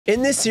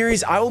In this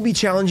series, I will be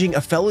challenging a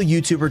fellow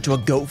YouTuber to a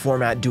GOAT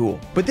format duel.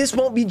 But this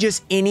won't be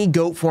just any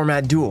GOAT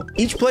format duel.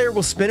 Each player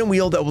will spin a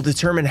wheel that will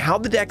determine how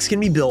the decks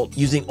can be built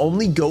using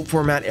only GOAT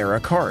format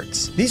era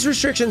cards. These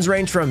restrictions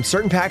range from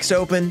certain packs to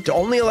open, to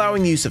only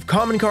allowing the use of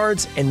common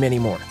cards, and many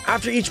more.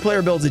 After each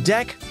player builds a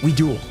deck, we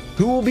duel.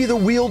 Who will be the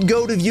wheeled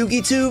GOAT of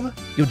YugiTube?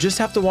 You'll just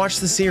have to watch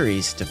the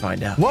series to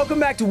find out. Welcome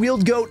back to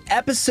Wheeled GOAT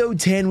episode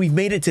 10. We've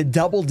made it to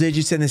double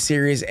digits in the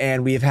series,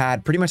 and we've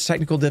had pretty much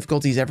technical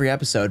difficulties every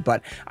episode,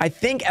 but I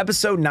think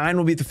episode 9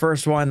 will be the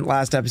first one,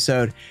 last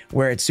episode,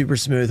 where it's super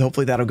smooth.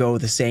 Hopefully that'll go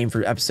the same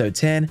for episode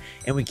 10,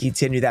 and we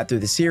continue that through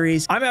the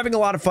series. I'm having a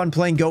lot of fun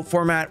playing GOAT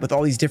format with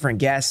all these different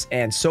guests,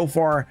 and so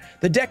far,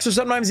 the decks are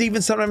sometimes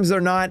even, sometimes they're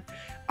not.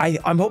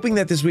 I'm hoping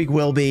that this week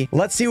will be.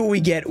 Let's see what we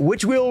get.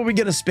 Which wheel are we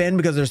going to spin?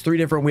 Because there's 3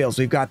 different wheels.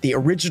 We've got the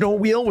original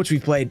wheel, which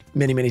we've played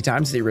many, many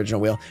times, the original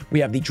wheel. We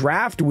have the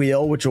draft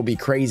wheel, which will be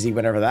crazy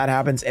whenever that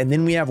happens. And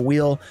then we have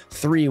wheel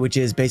 3, which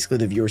is basically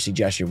the viewer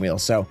suggestion wheel.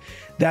 So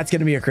that's going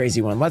to be a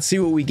crazy one. Let's see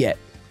what we get.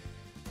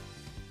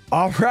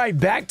 All right,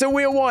 back to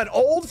wheel 1.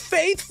 Old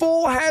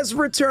Faithful has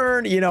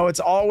returned. You know, it's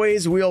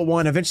always wheel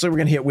 1. Eventually, we're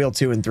going to hit wheel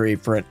 2 and 3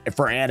 for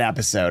an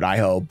episode, I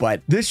hope.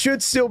 But this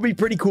should still be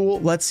pretty cool.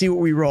 Let's see what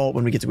we roll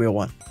when we get to wheel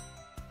 1.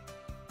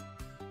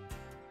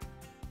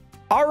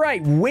 All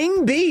right,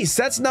 Wing Beast.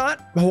 That's not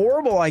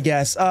horrible, I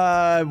guess.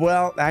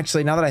 Well,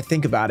 actually, now that I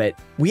think about it,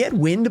 we had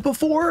Wind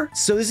before.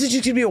 So this is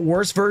just going to be a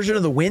worse version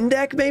of the Wind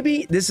deck,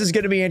 maybe? This is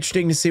going to be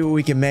interesting to see what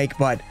we can make,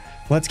 but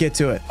let's get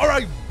to it. All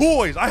right,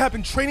 boys, I have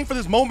been training for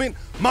this moment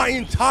my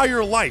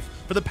entire life.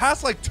 For the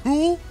past like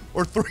 2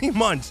 or 3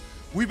 months,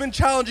 we've been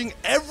challenging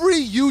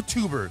every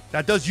YouTuber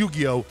that does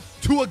Yu-Gi-Oh!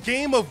 To a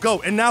game of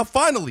GOAT. And now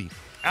finally,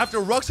 after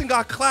Ruxin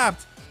got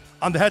clapped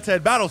on the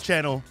Head-to-Head Battles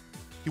channel,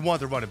 he wanted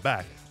to run it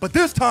back. But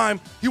this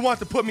time, he wants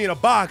to put me in a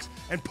box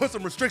and put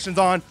some restrictions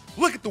on.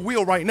 Look at the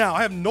wheel right now.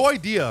 I have no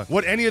idea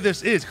what any of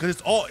this is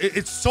because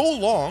it's so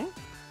long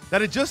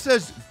that it just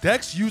says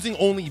decks using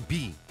only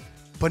B.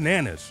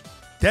 Bananas.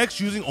 Decks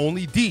using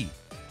only D.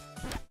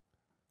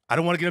 I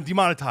don't want to get him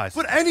demonetized.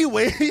 But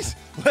anyways,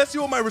 let's see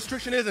what my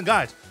restriction is. And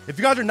guys, if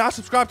you guys are not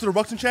subscribed to the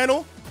Ruxin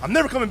channel, I'm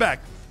never coming back.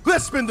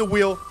 Let's spin the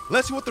wheel.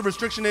 Let's see what the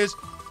restriction is.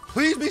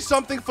 Please be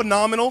something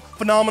phenomenal.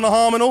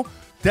 Phenomenal.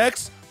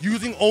 Decks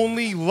using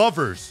only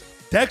lovers.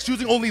 Decks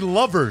using only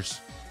lovers.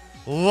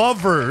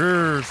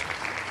 Level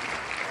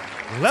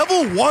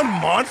 1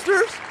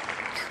 monsters?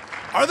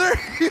 Are there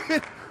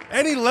even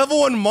any level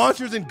 1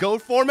 monsters in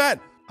GOAT format?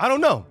 I don't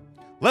know.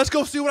 Let's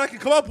go see what I can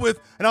come up with,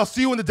 and I'll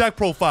see you in the deck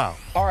profile.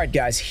 All right,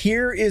 guys,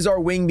 here is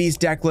our Wing Beast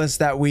deck list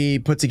that we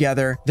put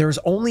together. There's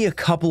only a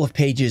couple of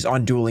pages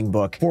on Dueling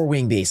Book for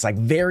Wing Beast, like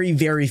very,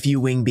 very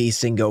few Wing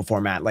Beasts in GO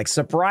format, like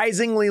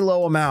surprisingly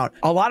low amount.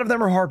 A lot of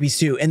them are Harpies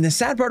too. And the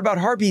sad part about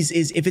Harpies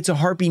is if it's a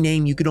Harpy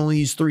name, you can only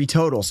use 3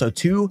 total. So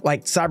 2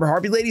 like Cyber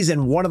Harpy Ladies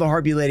and 1 of the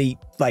Harpy Lady,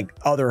 like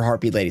other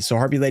Harpy Ladies. So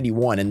Harpy Lady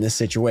 1 in this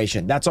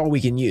situation, that's all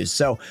we can use.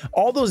 So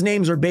all those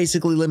names are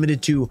basically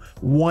limited to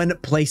 1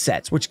 play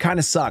sets, which kind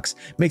of sucks.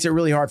 Makes it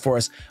really hard for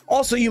us.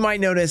 Also, you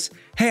might notice,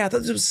 hey, I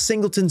thought this was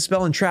Singleton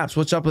Spell and Traps.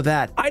 What's up with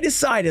that? I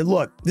decided,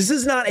 look, this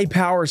is not a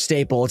power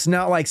staple. It's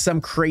not like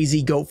some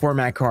crazy GOAT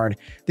format card.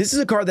 This is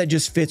a card that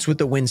just fits with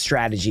the win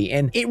strategy.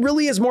 And it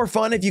really is more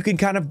fun if you can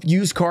kind of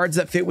use cards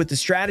that fit with the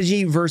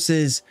strategy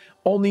versus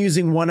only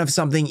using 1 of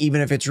something,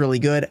 even if it's really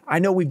good. I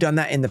know we've done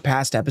that in the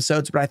past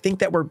episodes, but I think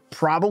that we're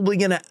probably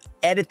going to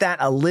edit that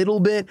a little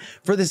bit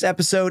for this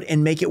episode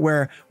and make it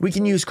where we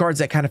can use cards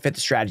that kind of fit the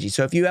strategy.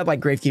 So if you had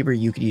like Gravekeeper,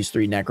 you could use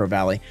 3 Necro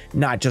Valley,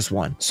 not just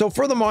 1. So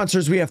for the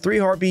monsters, we have 3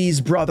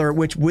 Harpies Brother,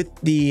 which with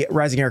the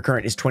Rising Air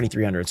Current is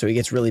 2300. So he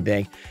gets really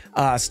big.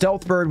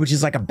 Stealth Bird, which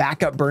is like a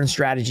backup burn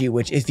strategy,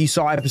 which if you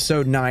saw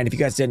episode 9, if you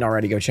guys didn't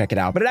already, go check it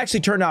out. But it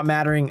actually turned out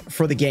mattering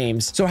for the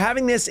games. So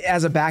having this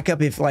as a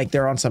backup, if like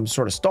they're on some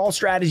sort of stall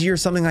strategy or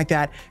something like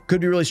that,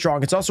 could be really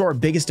strong. It's also our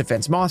biggest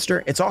defense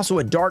monster. It's also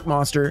a dark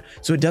monster,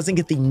 so it doesn't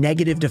get the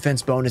negative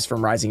defense bonus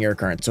from Rising Air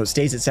Current. So it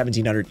stays at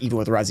 1700 even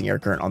with Rising Air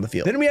Current on the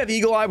field. Then we have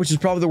Eagle Eye, which is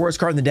probably the worst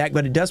card in the deck,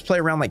 but it does play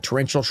around like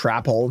Torrential,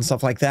 Trap Hole, and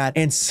stuff like that.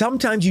 And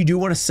sometimes you do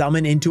want to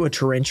summon into a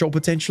Torrential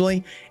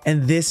potentially,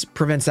 and this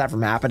prevents that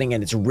from happening,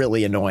 and it's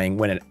really annoying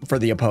when for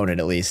the opponent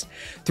at least.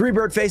 3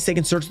 Bird Face, they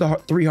can search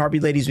the 3 Harpy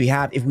Ladies we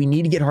have. If we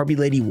need to get Harpy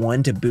Lady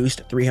 1 to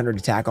boost 300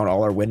 attack on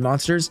all our wind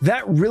monsters,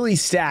 that really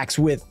stacks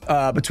with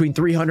between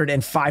 300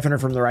 and 500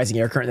 from the Rising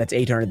Air Current. That's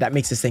 800. That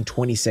makes this thing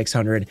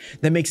 2600.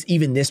 That makes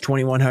even this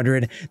 2100.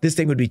 This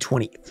thing would be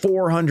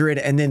 2400,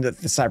 and then the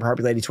Cyber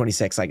Harpy Lady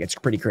 26. Like, it's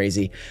pretty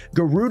crazy.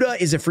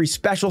 Garuda is a free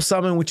special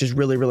summon, which is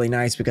really, really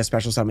nice because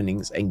special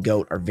summonings and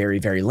GOAT are very,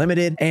 very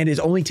limited, and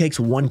it only takes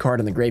 1 card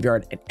in the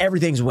graveyard, and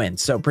everything's win.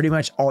 So pretty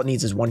much all it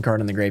needs is 1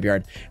 card in the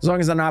graveyard. As long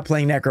as I'm not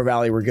playing Necro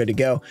Valley, we're good to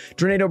go.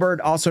 Tornado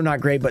Bird, also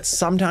not great, but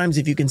sometimes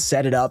if you can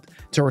set it up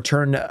to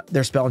return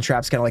their spell and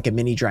traps, kind of like a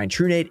mini Giant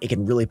Trunade, it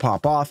can really really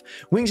pop off.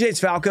 Wingshades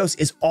Falcos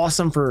is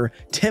awesome for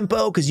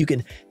tempo because you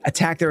can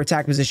attack their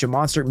attack position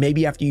monster.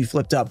 Maybe after you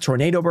flipped up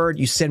Tornado Bird,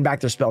 you send back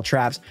their spell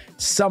traps,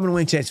 summon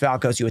Wingshades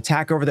Falcos, you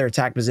attack over their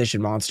attack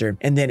position monster,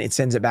 and then it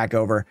sends it back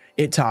over.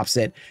 It tops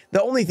it.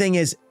 The only thing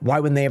is, why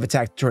wouldn't they have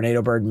attacked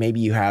Tornado Bird? Maybe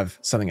you have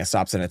something that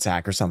stops an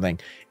attack or something.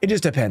 It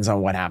just depends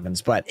on what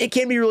happens, but it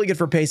can be really good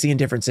for pacing in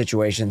different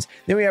situations.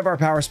 Then we have our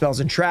power spells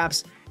and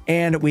traps.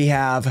 And we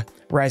have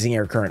Rising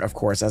Air Current, of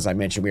course, as I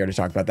mentioned, we already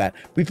talked about that.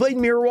 We played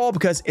Mirror Wall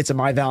because it's a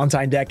My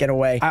Valentine deck in a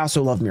way. I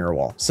also love Mirror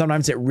Wall.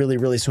 Sometimes it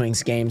really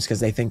swings games because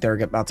they think they're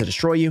about to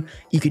destroy you.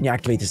 You can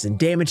activate this in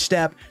damage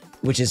step,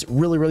 which is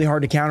really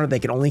hard to counter. They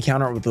can only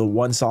counter it with the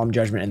one Solemn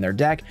Judgment in their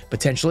deck,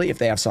 potentially, if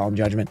they have Solemn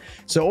Judgment.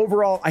 So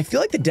overall, I feel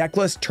like the deck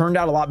list turned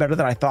out a lot better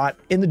than I thought.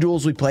 In the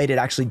duels we played, it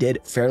actually did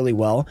fairly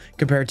well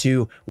compared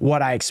to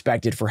what I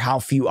expected for how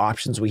few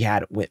options we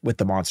had with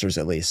the monsters,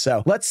 at least.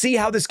 So let's see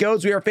how this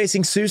goes. We are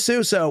facing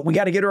Susu, so we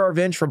got to get our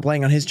revenge from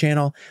playing on his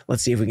channel.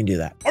 Let's see if we can do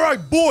that. All right,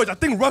 boys, I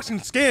think Ruxin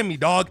scammed me,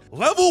 dog.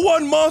 Level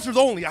 1 monsters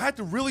only. I had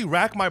to really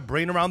rack my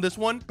brain around this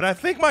one, but I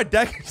think my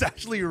deck is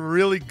actually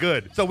really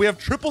good. So we have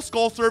triple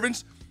Skull Servants.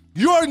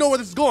 You already know where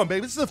this is going,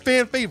 baby. This is a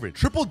fan favorite.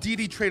 Triple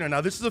DD Trainer.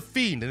 Now, this is a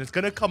fiend, and it's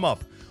going to come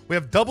up. We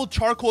have double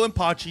Charcoal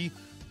Impachi,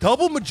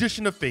 double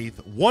Magician of Faith,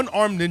 one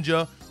Armed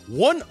Ninja,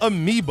 one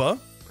Amoeba.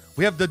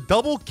 We have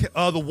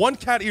the one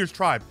Cat Ears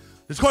Tribe.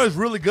 This card is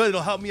really good.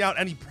 It'll help me out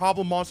any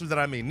problem monsters that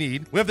I may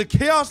need. We have the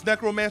Chaos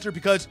Necromancer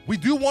because we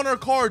do want our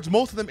cards,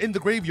 most of them in the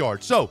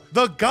graveyard. So,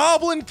 the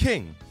Goblin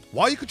King.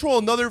 While you control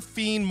another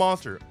fiend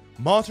monster,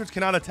 monsters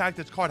cannot attack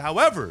this card.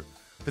 However,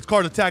 this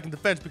card's attack and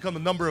defense become the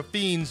number of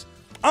fiends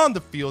on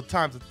the field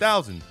times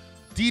 1,000.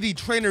 DD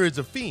Trainer is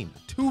a fiend,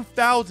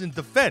 2,000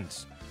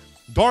 defense.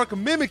 Dark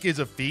Mimic is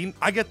a fiend,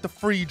 I get the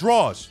free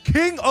draws.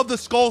 King of the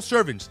Skull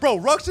Servants. Bro,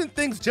 Ruxin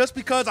thinks just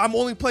because I'm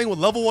only playing with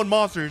level 1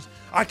 monsters,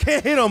 I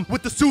can't hit him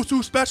with the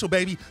Susu special,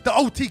 baby. The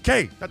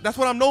OTK. That's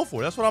what I'm known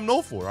for. That's what I'm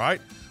known for, all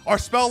right? Our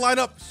spell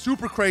lineup,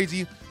 super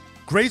crazy.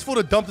 Graceful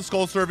to dump the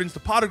Skull Servants, the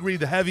Pot of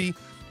Greed, the Heavy,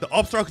 the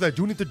Upstart, because I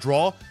do need to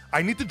draw.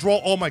 I need to draw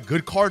all my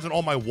good cards and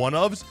all my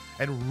one-ofs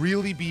and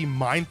really be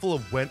mindful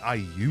of when I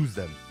use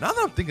them. Now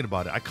that I'm thinking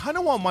about it, I kind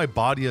of want my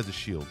body as a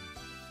shield.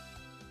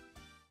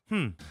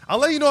 I'll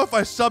let you know if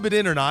I sub it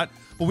in or not,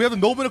 but we have the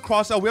Nobleman of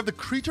Crossout. We have the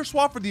Creature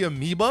Swap for the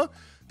Amoeba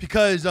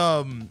because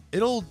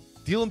it'll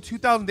deal him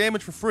 2,000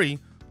 damage for free.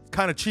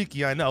 Kind of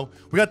cheeky, I know.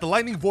 We got the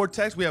Lightning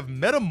Vortex. We have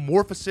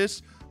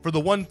Metamorphosis for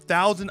the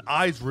 1,000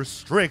 Eyes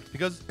Restrict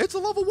because it's a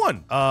level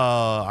 1.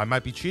 I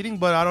might be cheating,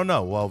 but I don't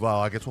know. Well,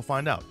 I guess we'll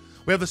find out.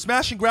 We have the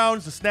Smashing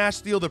Grounds, the Snatch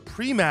Steel, the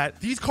Pre-Mat.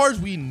 These cards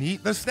we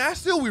need. The Snatch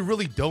Steel we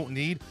really don't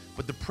need,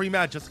 but the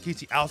Pre-Mat, just in case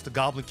he outs the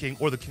Goblin King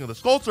or the King of the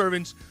Skull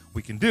Servants,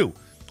 we can do.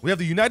 We have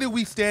the United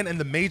We Stand and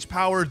the Mage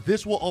Power.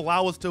 This will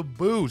allow us to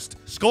boost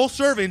Skull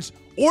Servants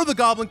or the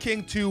Goblin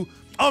King to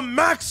a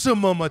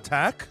maximum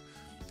attack.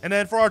 And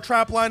then for our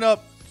trap lineup,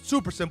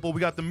 super simple.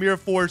 We got the Mirror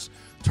Force,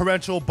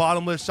 Torrential,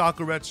 Bottomless,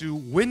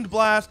 Sakuretsu, Wind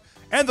Blast,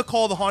 and the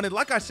Call of the Haunted.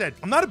 Like I said,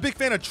 I'm not a big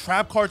fan of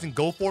trap cards in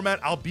Go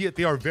format, albeit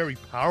they are very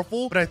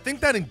powerful. But I think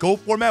that in Go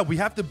format, we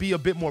have to be a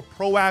bit more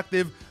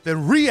proactive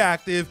than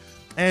reactive.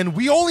 And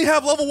we only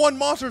have level 1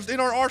 monsters in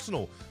our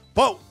arsenal.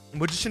 But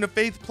Magician of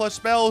Faith plus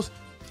spells,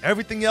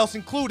 everything else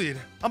included,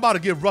 I'm about to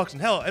give Ruxin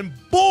hell. And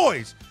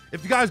boys,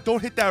 if you guys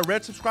don't hit that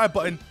red subscribe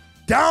button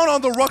down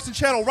on the Ruxin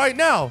channel right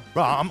now,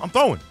 bro, I'm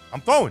throwing.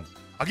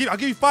 I'll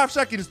give you 5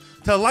 seconds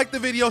to like the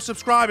video,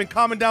 subscribe, and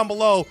comment down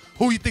below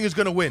who you think is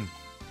gonna win.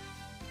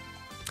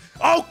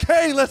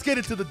 Okay, let's get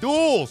into the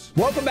duels.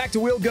 Welcome back to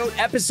Wheel Goat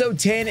episode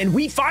 10, and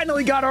we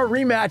finally got our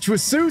rematch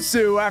with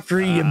Susu after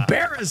he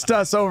embarrassed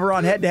us over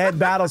on Head to Head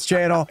Battles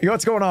channel.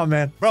 What's going on,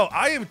 man? Bro,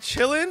 I am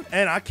chilling,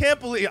 and I can't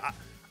believe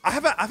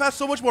I've had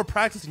so much more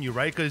practice than you,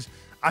 right? Because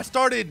I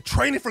started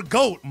training for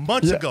GOAT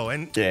months ago,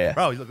 and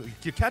bro,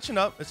 you're catching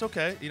up. It's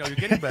okay. You know, you're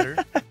getting better.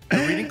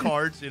 You're reading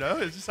cards. You know,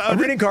 it's just how I'm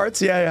reading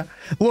cards. Yeah.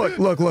 Look.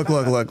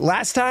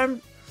 Last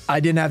time I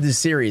didn't have this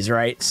series,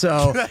 right?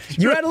 So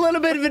you had a little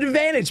bit of an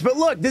advantage. But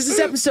look, this is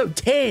episode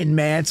 10,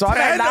 man. So I've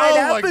had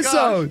 9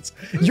 episodes.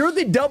 You're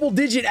the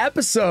double-digit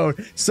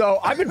episode. So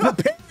I've been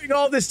preparing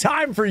all this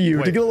time for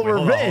you to get a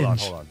little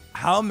revenge. Hold on.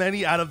 How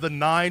many out of the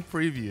 9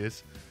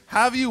 previous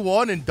have you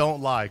won? And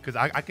don't lie, because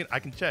I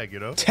can check, you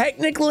know?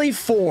 Technically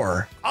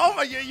 4. Oh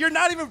my, you're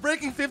not even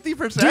breaking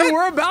 50%? Dude,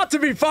 we're about to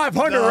be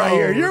 500 right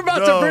here. You're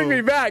about to bring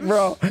me back,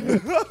 bro.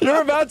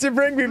 You're about to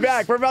bring me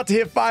back. We're about to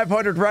hit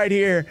 500 right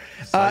here.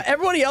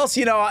 Everybody else,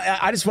 you know,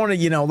 I just want to,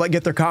 you know,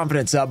 get their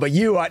confidence up. But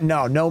you,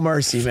 no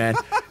mercy, man.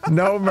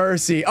 No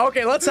mercy.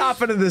 Okay, let's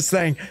hop into this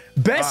thing.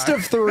 Best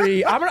of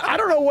 3. I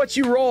don't know what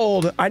you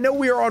rolled. I know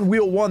we are on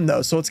wheel 1,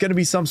 though, so it's going to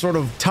be some sort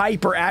of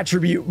type or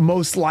attribute,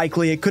 most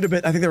likely. It could have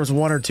been, I think there was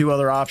 1 or 2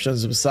 other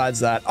options besides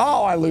that.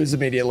 Oh, I lose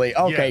immediately.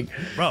 Okay.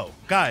 Yeah. Bro,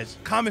 guys,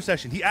 comment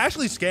section. He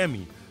actually scammed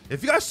me.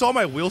 If you guys saw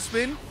my wheel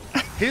spin,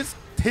 his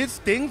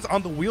things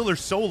on the wheel are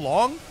so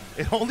long,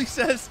 it only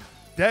says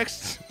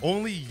Dex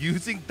only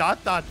using ...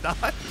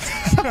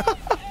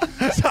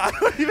 So I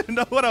don't even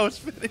know what I was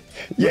spinning.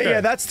 Yeah, Okay.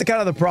 yeah, that's the kind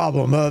of the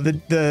problem.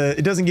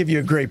 It doesn't give you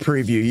a great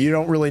preview. You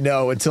don't really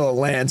know until it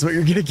lands what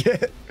you're gonna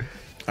get.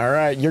 All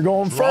right, you're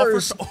going Draw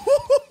first.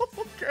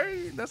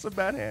 Okay, that's a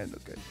bad hand.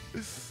 Okay.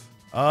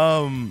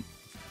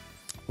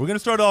 We're gonna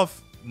start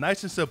off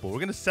nice and simple. We're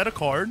gonna set a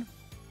card,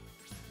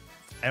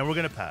 and we're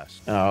gonna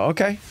pass. Oh,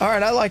 okay. All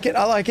right, I like it.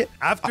 I like it.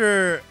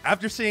 After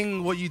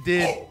seeing what you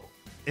did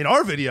in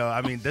our video,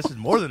 I mean, this is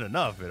more than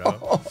enough, you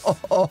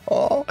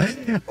know.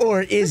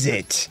 Or is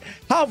it?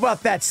 How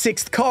about that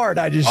 6th card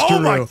I just drew?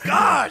 Oh my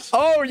gosh!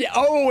 Oh yeah.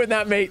 Oh, and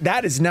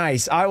that is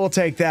nice. I will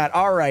take that.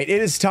 All right,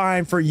 it is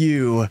time for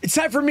you. It's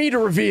time for me to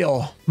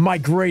reveal my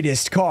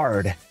greatest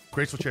card.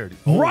 Graceful Charity.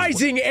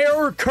 Rising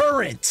Air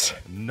Current.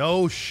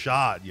 No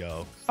shot,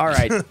 yo. All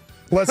right.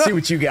 Let's see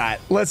what you got.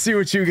 Let's see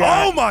what you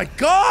got. Oh my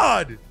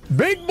god!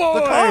 Big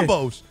boy. The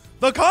combos.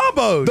 The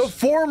combos. The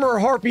former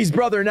Harpy's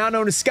brother, now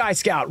known as Sky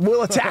Scout,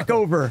 will attack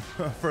over.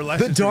 For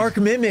The Dark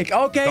Mimic.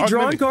 Okay, Dark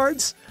drawing Mimic.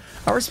 cards.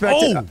 I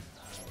respect it. Oh.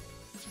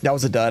 That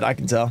was a dud, I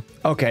can tell.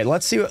 Okay,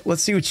 let's see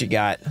what you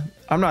got.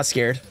 I'm not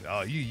scared.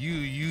 Oh,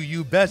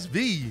 you best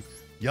be,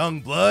 young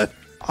blood.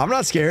 I'm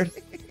not scared.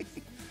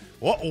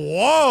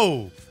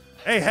 Whoa.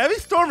 Hey, Heavy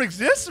Storm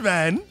exists,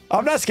 man.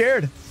 I'm not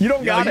scared. You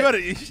don't got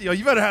it.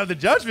 You better have the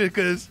judgment,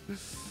 because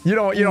You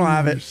don't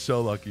have you're it.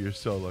 so lucky. You're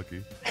so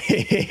lucky.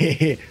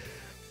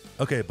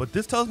 Okay, but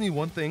this tells me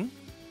one thing.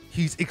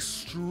 He's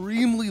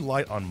extremely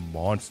light on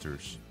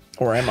monsters.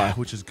 Or am I?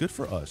 Which is good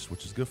for us.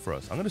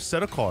 I'm going to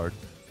set a card,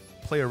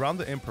 play around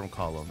the imperm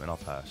column, and I'll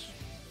pass.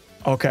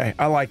 Okay,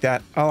 I like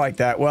that.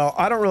 Well,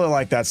 I don't really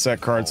like that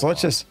set card, so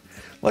let's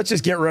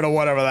just get rid of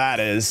whatever that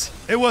is.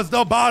 It was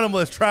the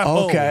bottomless trap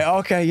hole.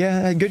 Okay,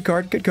 yeah, good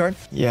card.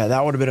 Yeah,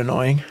 that would have been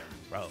annoying.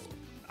 Bro,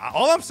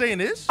 all I'm saying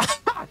is,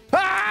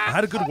 I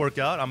had a good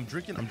workout. I'm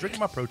drinking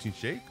my protein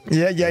shake.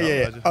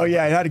 Yeah. Oh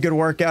yeah, I had a good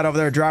workout over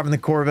there driving the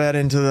Corvette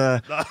into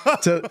the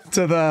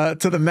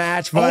to the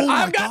match. But Oh my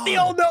I've got God. the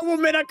old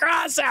nobleman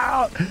across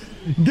out.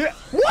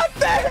 What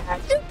the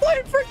heck? You're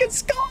playing freaking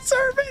Skull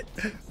Servant?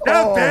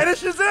 That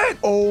vanishes it.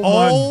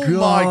 Oh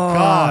my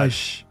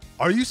gosh.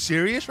 Are you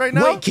serious right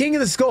now? Wait, King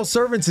of the Skull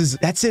Servants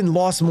that's in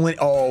Lost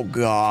Millennium. Oh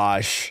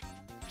gosh.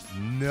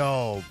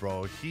 No,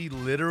 bro. He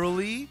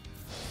literally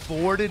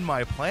thwarted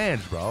my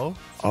plans, bro.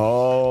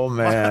 Oh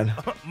man.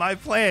 My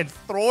plans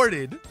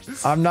thwarted.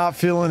 I'm not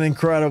feeling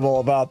incredible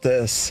about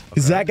this.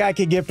 Because that guy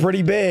could get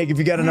pretty big if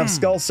you got enough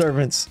Skull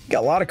Servants. You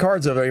got a lot of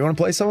cards over there. You want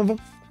to play some of them?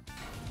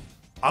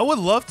 I would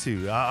love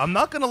to. I'm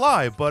not gonna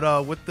lie,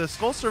 but with the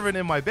Skull Servant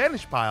in my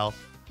banish pile,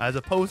 as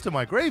opposed to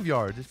my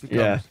graveyard, this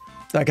becomes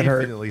that could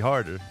hurt. infinitely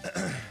harder.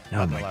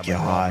 Oh my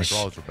gosh. My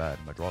draws are bad.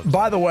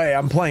 By the way,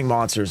 I'm playing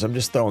monsters. I'm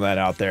just throwing that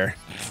out there.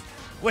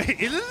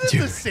 Wait, isn't this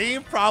the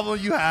same problem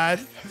you had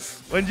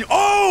when you?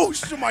 Oh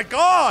my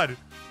god!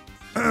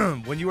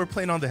 When you were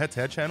playing on the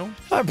head-to-head channel?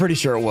 I'm pretty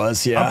sure it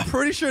was, yeah. I'm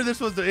pretty sure this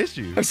was the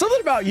issue. There's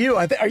something about you.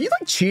 Are you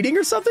like cheating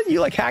or something?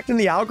 You like hacked in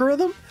the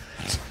algorithm?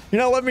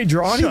 You're not letting me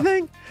draw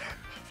anything?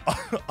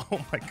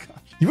 Oh my gosh.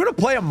 You want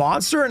to play a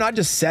monster and I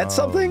just said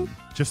something?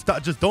 Just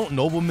don't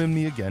nobleman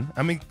me again.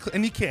 I mean,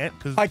 and you can't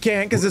because I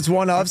can't because it's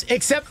one-ups.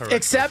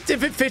 Except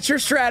if it fits your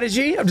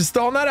strategy. I'm just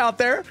throwing that out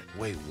there.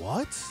 Wait,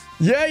 what?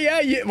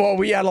 Yeah. Well,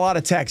 we had a lot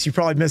of text. You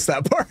probably missed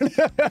that part.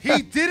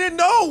 He didn't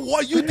know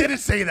what you didn't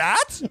say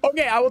that.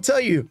 Okay, I will tell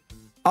you.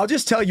 I'll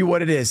just tell you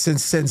what it is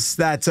since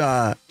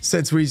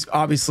we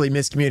obviously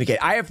miscommunicate.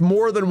 I have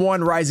more than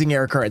one Rising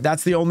Air Current.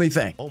 That's the only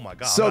thing. Oh my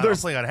god. So I'm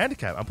playing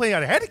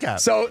out of handicap.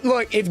 So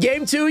look, if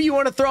game 2 you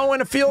want to throw in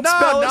a field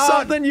spell or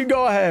something, you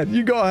go ahead.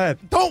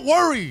 Don't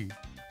worry.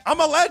 I'm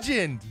a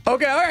legend.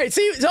 Okay, all right.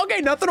 See, it's okay,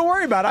 nothing to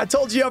worry about. I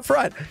told you up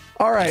front.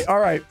 All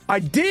right. I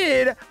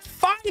did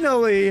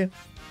finally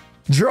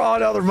draw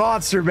another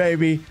monster,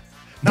 baby.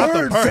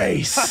 Bird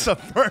face. Not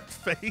the bird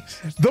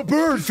face. The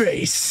bird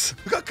face.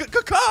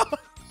 Caw.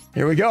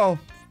 Here we go.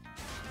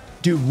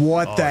 Dude,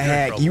 what the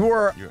heck?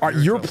 You're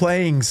You're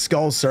playing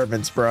Skull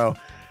Servants, bro.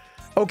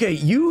 Okay,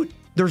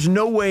 there's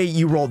no way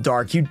you rolled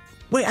dark.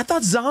 Wait, I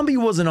thought zombie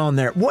wasn't on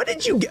there. What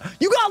did you get?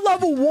 You got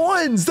level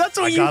 1s. That's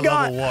what you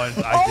got. Level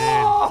 1s.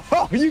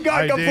 I did. You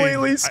got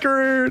completely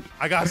screwed.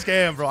 I got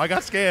scammed, bro. I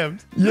got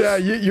scammed. Yeah,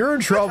 you're in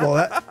trouble.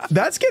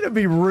 That's going to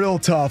be real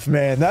tough,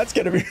 man. That's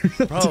going to be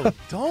real tough.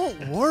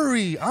 Don't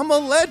worry. I'm a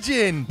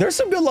legend. There's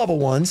some good level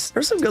 1s.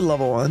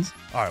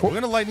 All right, we're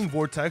going to Lightning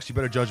Vortex. You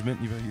better judgment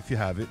if you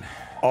have it.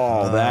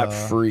 Oh, that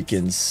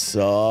freaking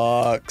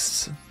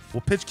sucks.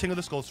 We'll pitch King of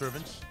the Skull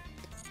Servants.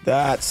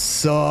 That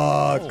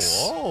sucks.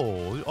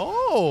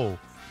 Oh.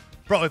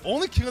 Bro, if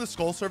only King of the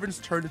Skull Servants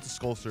turned into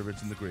Skull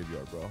Servants in the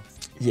graveyard, bro.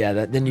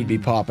 Yeah, then you'd be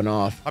popping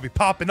off. I'll be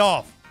popping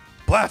off.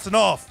 Blasting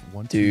off.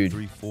 1, 2,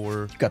 3,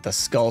 4. You got the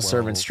Skull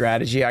Servant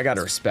strategy. I got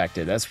to respect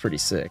it. That's pretty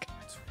sick.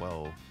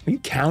 12. Are you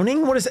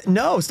counting? What is it?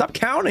 No, stop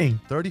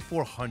counting.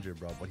 3,400,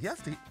 bro. But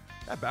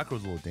that back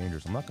row's a little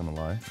dangerous. I'm not going to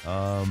lie.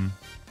 A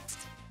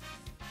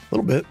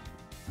little bit.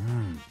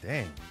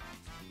 Dang.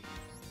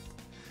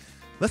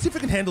 Let's see if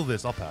we can handle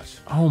this. I'll pass.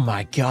 Oh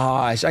my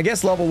gosh. I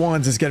guess level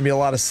 1s is going to be a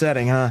lot of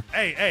setting, huh?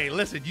 Hey,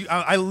 listen.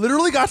 I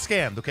literally got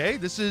scammed, okay?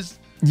 This is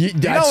That's you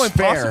know how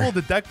impossible fair.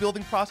 the deck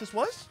building process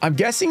was? I'm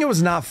guessing it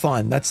was not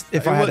fun. That's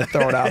if I had to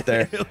throw it out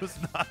there. It was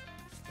not.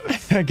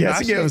 I'm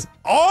guessing it was.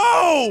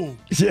 Oh,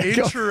 Yeah,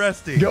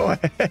 interesting. Go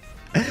ahead.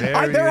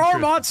 There are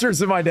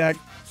monsters in my deck.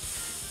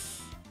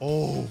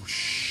 Oh,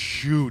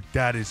 shoot.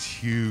 That is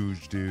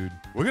huge, dude.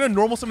 We're going to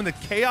normal summon the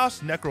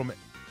Chaos Necroman.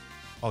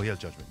 Oh, he has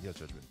Judgment. He has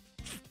Judgment.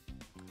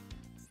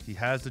 He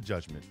has the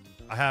Judgment.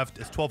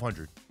 It's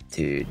 1,200.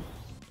 Dude.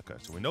 Okay,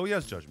 so we know he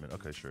has Judgment.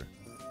 Okay, sure.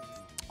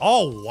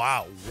 Oh,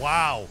 wow.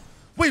 Wow.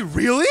 Wait,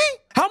 really?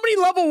 How many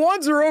level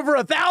 1s are over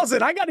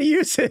 1,000? I got to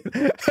use it.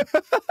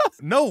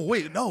 No,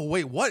 wait.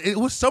 What? It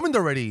was summoned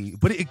already,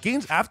 but it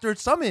gains after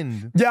it's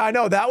summoned. Yeah, I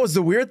know. That was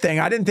the weird thing.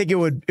 I didn't think it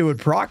would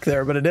proc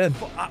there, but it did.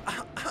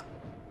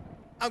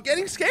 I'm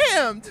getting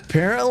scammed.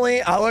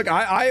 Apparently,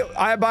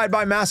 I abide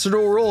by Master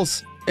Duel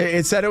rules.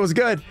 It said it was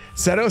good.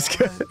 Said it was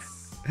good.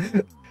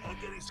 I'm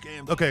getting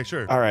scammed. Okay,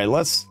 sure. All right,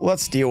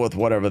 let's deal with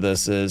whatever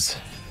this is.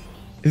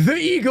 The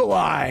Eagle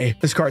Eye.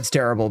 This card's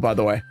terrible, by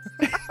the way.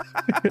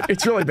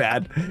 It's really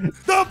bad.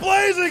 The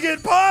Blazing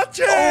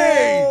Impache!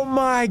 Oh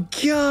my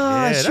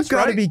gosh! You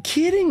gotta be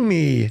kidding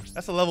me.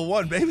 That's a level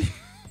 1, baby.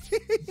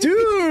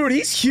 Dude,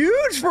 he's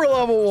huge for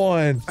level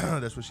 1.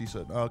 That's what she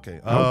said. Okay.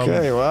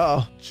 Okay,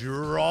 wow.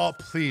 Draw,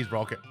 please,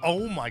 bro. Okay.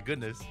 Oh my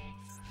goodness.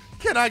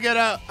 Can I get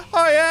a?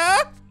 Oh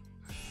yeah.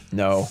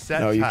 No,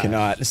 no, you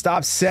cannot.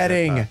 Stop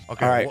setting.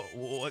 Okay. All right.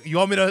 You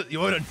want me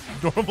to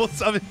normal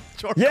summon?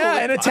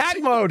 Yeah, in attack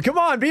mode. Come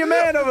on, be a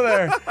man over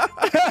there.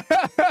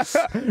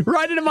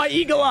 Right into my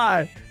Eagle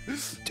Eye.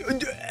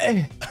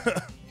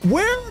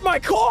 Where are my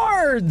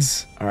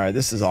cards? All right,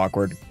 this is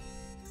awkward.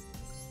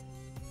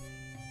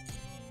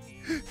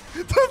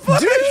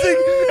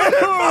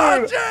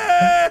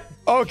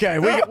 Okay,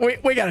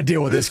 we got to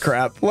deal with this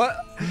crap. What?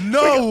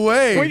 No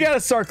way. We got to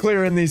start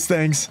clearing these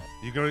things.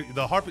 You go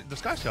the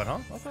Sky Scout, huh?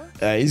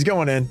 Okay. He's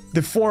going in.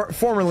 The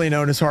formerly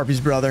known as Harpy's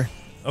brother.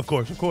 Of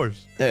course.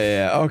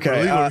 Yeah.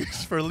 Okay.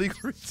 For legal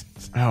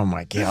reasons. Oh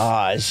my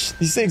gosh,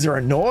 these things are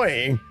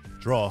annoying.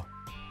 Draw.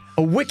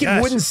 A wicked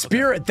wooden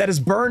spirit that is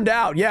burned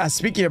out. Yeah.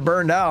 Speaking of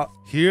burned out.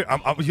 Here,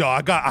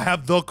 I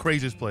have the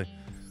craziest play.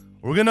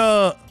 We're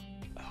gonna.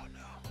 Oh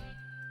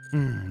no.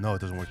 No,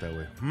 it doesn't work that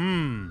way.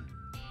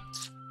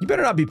 You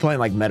better not be playing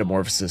like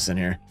Metamorphosis in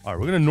here. All right,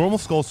 we're gonna normal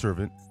Skull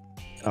Servant.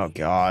 Oh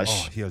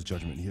gosh. Oh, he has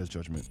Judgment.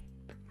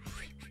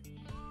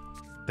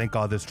 Thank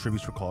God there's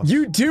tributes for cost.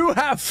 You do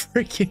have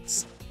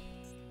freaking.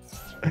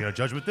 You got a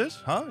Judgment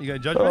this? Huh? You got a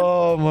Judgment?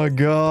 Oh my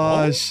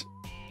gosh.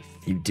 Oh.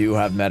 You do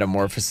have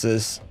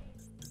Metamorphosis.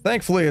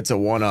 Thankfully, it's a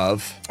one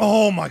of.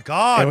 Oh my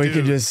God. And we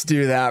can just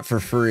do that for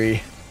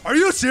free. Are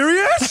you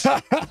serious?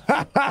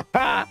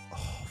 Oh,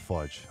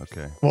 fudge.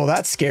 Okay. Well,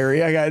 that's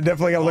scary. I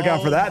definitely got to look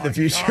out for that in the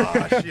future.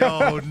 Gosh,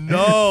 yo,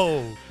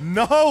 no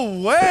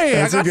way.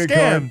 That's I got a good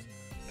scammed. card.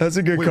 That's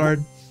a good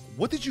card.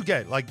 What did you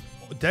get? Like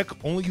deck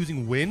only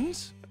using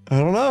wins? I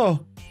don't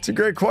know. It's a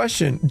great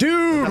question.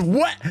 Dude,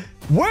 what?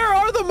 Where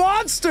are the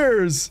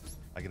monsters?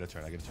 I get a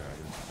turn. Okay.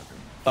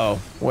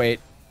 Oh, wait.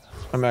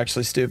 I'm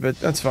actually stupid.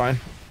 That's fine.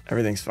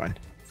 Everything's fine.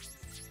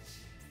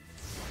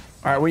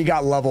 All right, we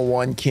got level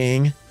 1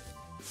 king.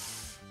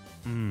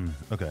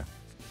 Okay.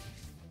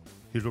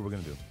 Here's what we're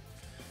going to do.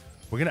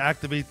 We're going to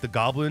activate the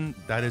goblin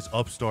that is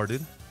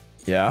upstarted.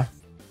 Yeah.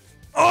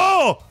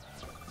 Oh!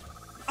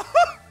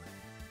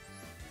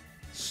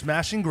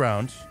 Smashing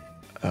ground.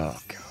 Oh,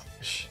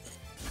 gosh.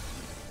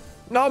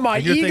 Not my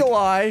Eagle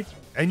Eye.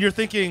 And you're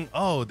thinking,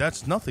 oh,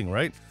 that's nothing,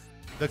 right?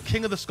 The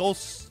King of the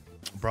Skulls.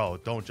 Bro,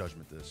 don't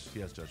judgment this. He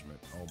has judgment.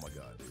 Oh, my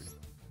God, dude.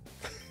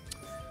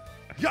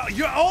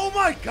 Oh,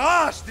 my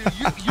gosh, dude.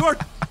 You're...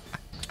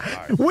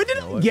 Right, when did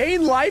it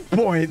gain life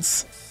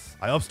points?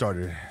 I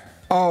upstarted.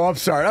 Oh,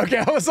 upstart. Okay,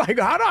 I was like,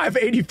 how do I have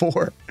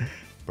 84?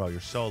 Bro, you're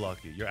so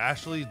lucky. You're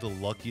actually the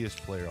luckiest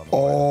player on the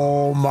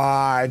Oh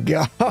my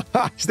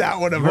gosh, that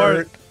would have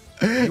hurt.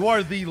 You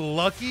are the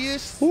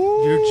luckiest.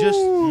 Ooh. You're just.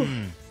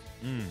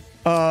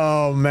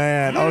 Oh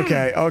man.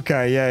 Okay.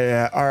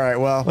 Yeah. All right.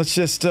 Well, let's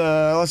just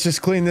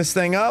clean this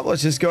thing up.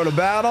 Let's just go to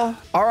battle.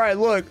 All right.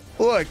 Look.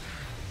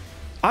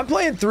 I'm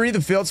playing 3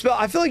 the field spell.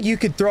 I feel like you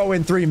could throw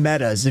in 3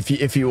 metas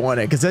if you want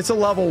it, because that's a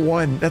level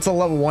 1. That's a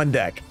level 1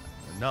 deck.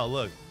 No,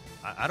 look.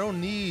 I don't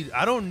need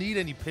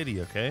any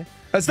pity, okay?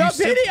 That's not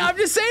pity. I'm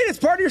just saying it's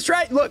part of your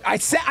strat. Look, I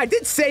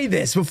did say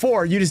this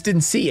before. You just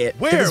didn't see it.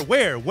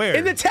 Where?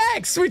 In the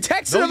text. We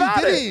texted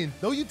about it.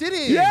 No, you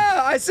didn't.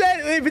 Yeah, I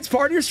said if it's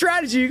part of your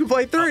strategy, you can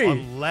play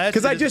 3.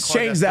 Because I just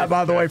changed that,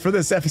 by the way, for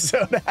this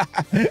episode.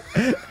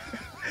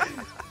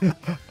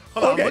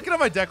 Hold on, I'm looking at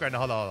my deck right now.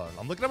 Hold on.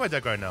 I'm looking at my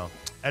deck right now.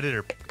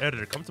 Editor,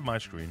 come to my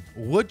screen.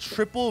 Would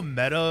triple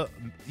meta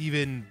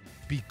even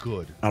be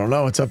good? I don't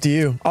know. It's up to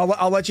you.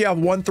 I'll let you have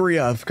 1 3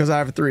 of, because I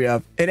have a 3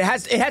 of. It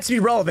has to be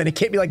relevant. It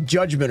can't be like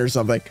Judgment or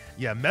something.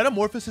 Yeah,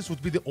 Metamorphosis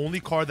would be the only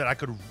card that I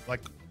could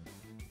like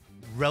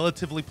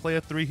relatively play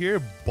a 3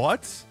 here,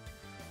 but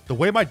the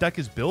way my deck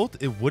is built,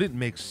 it wouldn't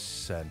make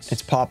sense.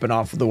 It's popping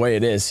off the way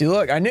it is. See,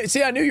 look, I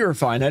knew you were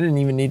fine. I didn't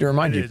even need to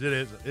remind you. It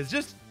is. It's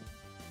just.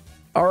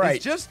 All right.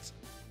 It's just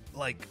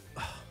like.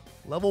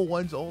 Level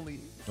 1s only.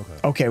 Okay.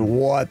 Okay,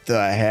 what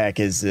the heck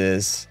is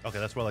this? Okay,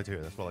 that's what I like to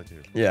hear. That's what I like to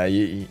hear. Yeah,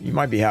 you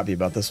might be happy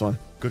about this one.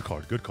 Good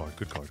card. Good card.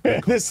 Good card.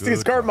 Good card,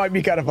 This card might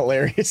be kind of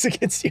hilarious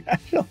against you,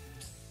 Ashel.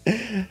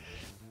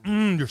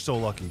 You're so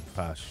lucky.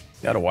 Pass.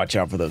 Gotta watch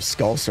out for those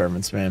skull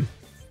servants, man.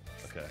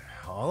 Okay.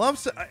 All I'm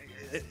saying,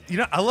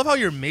 I love how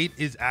your mate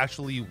is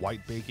actually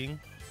white baking.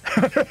 I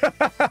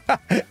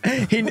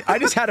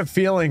just had a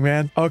feeling,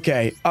 man.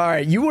 Okay, all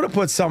right. You want to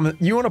put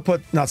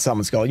not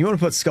summon skull. You want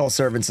to put skull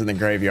servants in the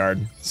graveyard.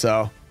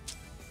 So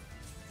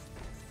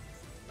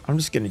I'm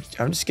just gonna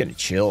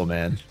chill,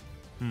 man.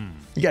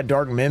 You got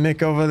Dark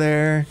Mimic over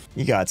there.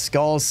 You got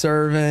Skull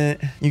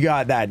Servant. You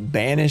got that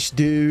Banish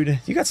dude.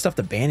 You got stuff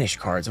to banish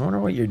cards. I wonder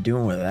what you're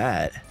doing with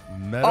that.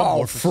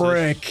 Oh,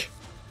 frick.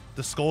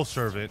 The Skull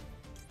Servant.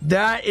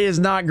 That is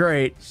not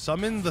great.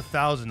 Summon the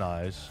Thousand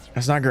Eyes.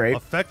 That's not great.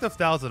 Effect of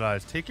Thousand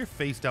Eyes. Take your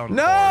face down.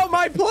 No, card.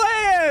 my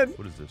plan.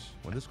 What is this?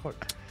 When this card.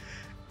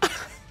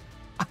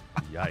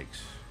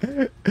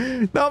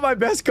 Yikes. Not my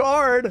best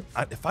card.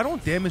 If I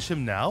don't damage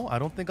him now, I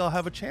don't think I'll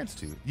have a chance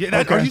to. Yeah,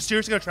 Okay. Are you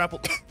seriously gonna trap?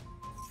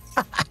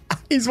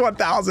 He's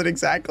 1,000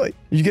 exactly.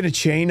 You gonna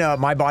chain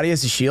my body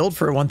as a shield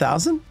for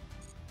 1,000? You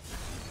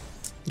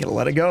gotta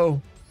let it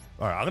go.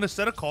 All right, I'm gonna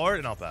set a card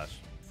and I'll pass.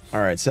 All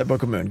right, set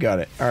Book of Moon. Got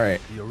it. All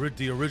right.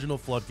 The original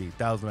Floodgate,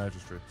 1,000 Eyes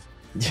restricts.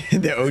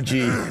 The OG.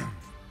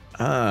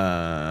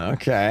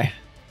 Okay.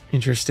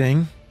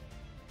 Interesting.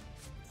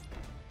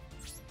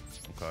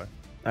 Okay.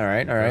 All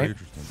right. All right. Very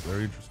interesting.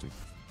 Very interesting.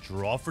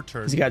 Draw for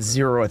turn. He's got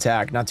 0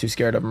 attack. Not too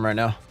scared of him right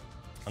now.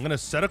 I'm gonna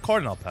set a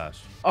card and I'll pass.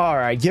 All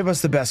right. Give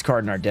us the best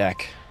card in our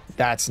deck.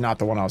 That's not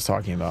the one I was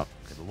talking about.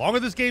 Okay, the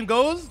longer this game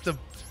goes, the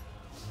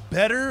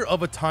better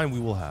of a time we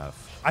will have.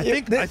 I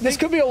think this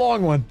could be a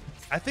long one.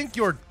 I think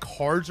your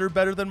cards are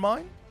better than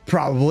mine.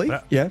 Probably.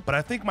 Yeah. But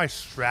I think my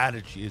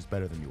strategy is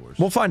better than yours.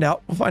 We'll find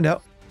out. We'll find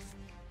out.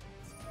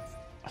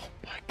 Oh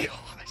my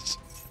gosh.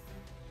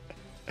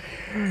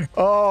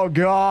 Oh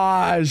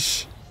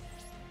gosh.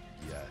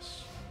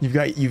 Yes.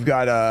 You've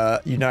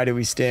got United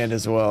We Stand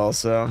as well,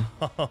 so.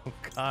 Oh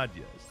God,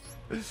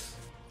 yes.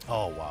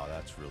 Oh wow,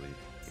 that's really.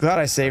 Glad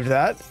I saved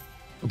that.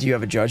 Do you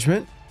have a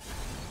judgment?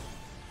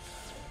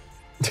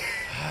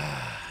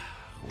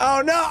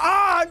 Oh no!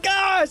 Oh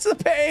gosh, the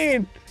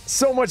pain!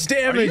 So much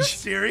damage. Are you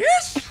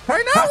serious?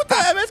 Right now with the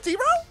MST,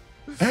 bro?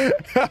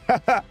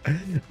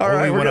 All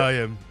right,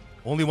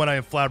 only when I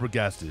am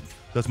flabbergasted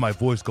does my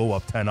voice go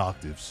up 10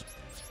 octaves.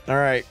 All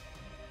right,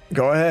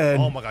 go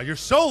ahead. Oh my God, you're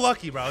so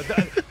lucky, bro.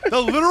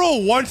 The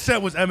literal one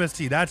set was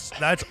MST. That's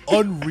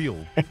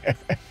unreal.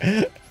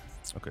 Okay,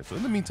 so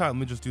in the meantime,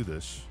 let me just do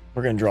this.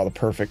 We're gonna draw the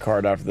perfect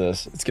card after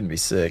this. It's gonna be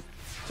sick.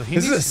 So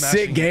this is a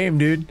sick game,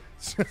 dude.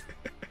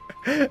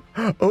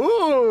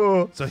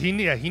 Ooh. So he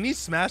needs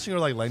smashing or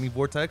like lightning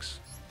vortex.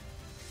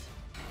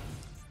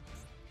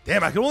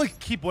 Damn, I can only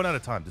keep one at a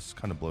time. This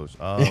kind of blows.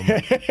 What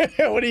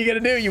are you gonna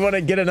do? You want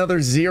to get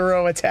another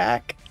 0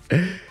 attack?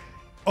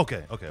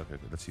 Okay.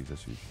 That's huge.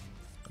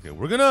 Okay,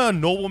 we're gonna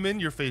nobleman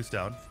your face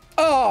down.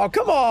 Oh,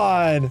 come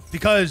on.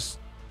 Because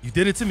you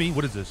did it to me.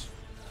 What is this?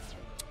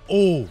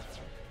 Oh,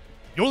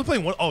 you're only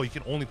playing one. Oh, you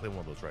can only play one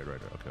of those. Right.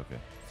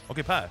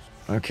 Okay, pass.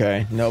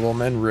 Okay,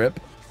 nobleman, rip.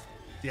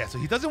 Yeah, so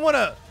he doesn't want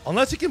to,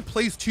 unless he can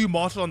place 2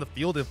 monsters on the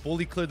field and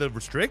fully clear the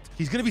restrict,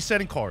 he's going to be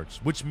setting cards,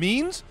 which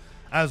means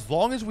as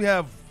long as we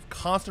have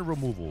constant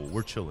removal,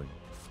 we're chilling.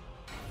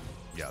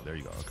 Yeah, there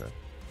you go. Okay.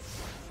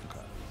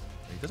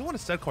 He doesn't want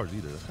to set cards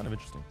either. That's kind of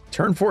interesting.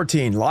 Turn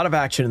 14. A lot of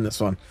action in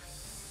this one.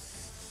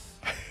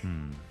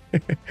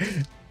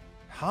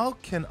 How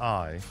can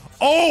I?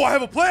 Oh, I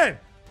have a plan.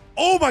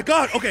 Oh my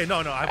God. Okay,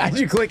 no.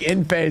 As you click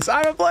in face,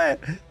 I have a plan.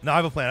 No, I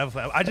have a plan.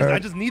 I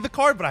just need the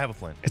card, but I have a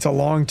plan. It's a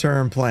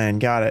long-term plan.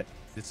 Got it.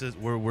 This is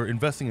we're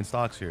investing in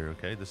stocks here.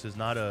 Okay, this is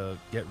not a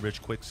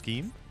get-rich-quick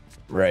scheme.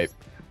 Right.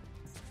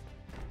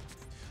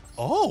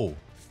 Oh,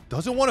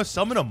 doesn't want to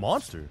summon a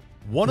monster.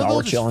 One of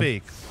those is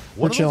fake.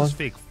 One of those is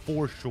fake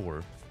for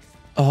sure.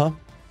 Uh-huh.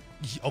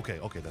 Okay,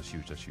 that's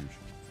huge.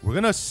 We're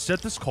gonna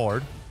set this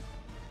card.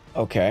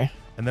 Okay.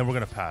 And then we're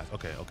gonna pass.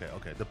 Okay.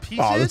 The pieces.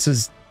 Oh,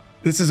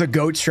 this is a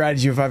GOAT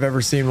strategy if I've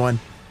ever seen one.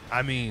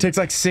 I mean, takes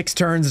like 6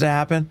 turns to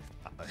happen.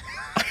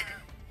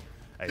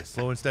 Hey,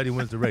 slow and steady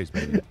wins the race,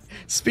 baby.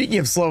 Speaking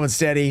of slow and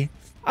steady,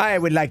 I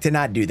would like to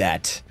not do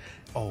that.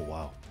 Oh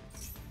wow.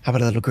 How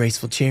about a little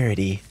graceful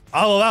charity?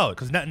 I'll allow it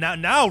because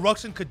now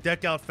Ruxin could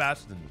deck out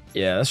faster than me.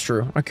 Yeah, that's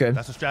true. Okay.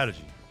 That's a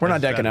strategy. We're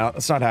not decking out.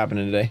 That's not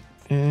happening today.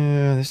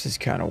 This is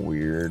kind of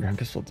weird. I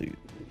guess we'll do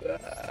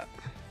that.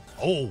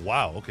 Oh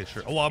wow. Okay,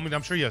 sure. Oh, well, I mean,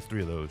 I'm sure you have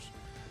 3 of those.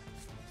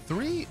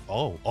 3?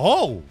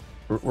 Oh.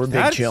 We're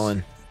big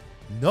chilling.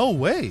 No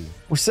way.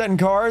 We're setting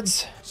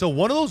cards. So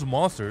one of those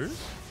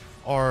monsters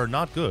are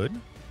not good.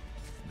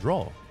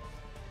 Draw.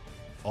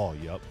 Oh,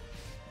 yep.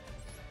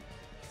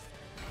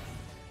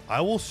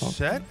 I will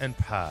set and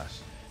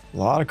pass. A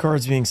lot of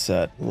cards being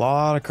set.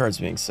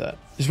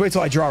 Just wait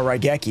till I draw a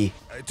Raigeki.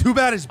 Too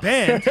bad it's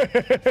banned.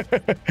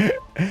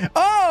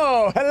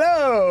 Oh,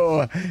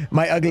 hello,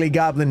 my ugly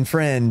goblin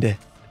friend.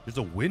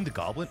 There's a wind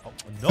goblin? Oh,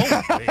 no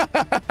way.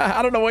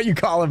 I don't know what you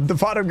call him. The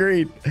pot of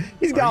greed.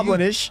 He's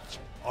goblinish.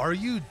 Are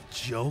you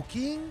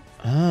joking?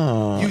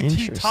 Oh,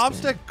 You top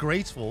deck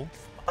Graceful,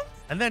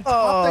 and then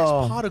top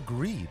deck's pot of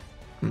greed.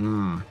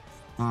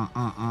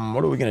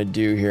 What are we gonna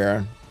do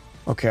here?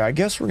 Okay, I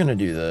guess we're gonna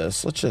do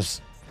this. Let's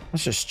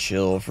just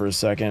chill for a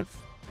second.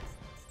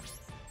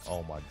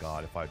 Oh my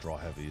god, if I draw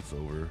heavy, it's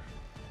over.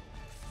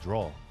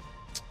 Draw.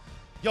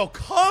 Yo,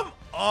 come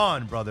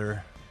on,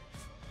 brother.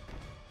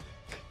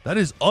 That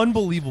is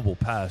unbelievable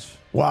pass.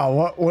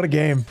 Wow, what a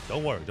game.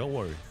 Don't worry, don't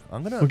worry.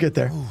 We'll get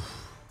there.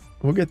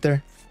 We'll get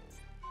there.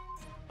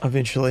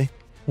 Eventually.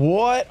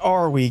 What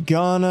are we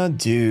gonna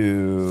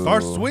do?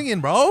 Start swinging,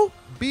 bro.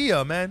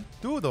 Bia, man.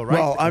 Do it though, right?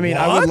 Well, I mean,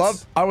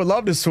 what? I would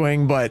love to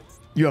swing, but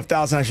you have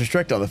 1,000 extra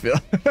strict on the field.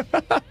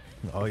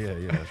 Oh yeah,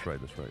 that's right,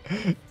 that's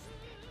right.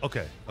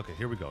 Okay,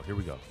 here we go.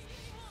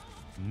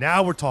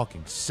 Now we're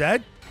talking.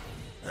 Set.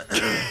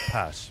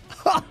 Pass.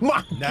 Oh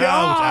my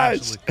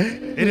gosh!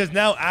 It is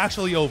now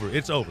actually over.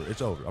 It's over.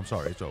 I'm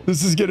sorry, it's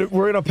over.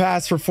 We're gonna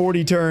pass for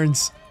 40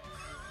 turns.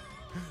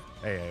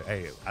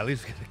 Hey, at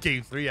least get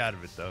game 3 out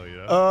of it though, you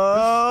know?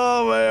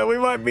 Oh man, we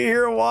might be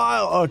here a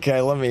while. Okay,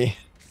 let me.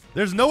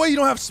 There's no way you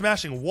don't have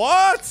smashing.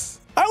 What?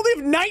 I only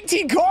have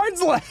 19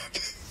 cards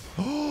left.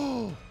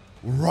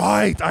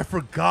 Right, I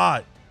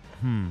forgot.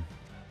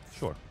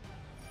 Sure.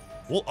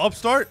 We'll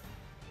upstart.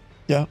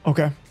 Yeah,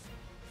 okay.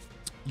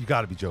 You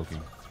gotta be joking.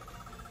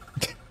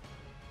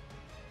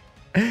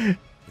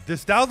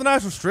 This Thousand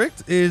Eyes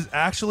Restrict is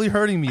actually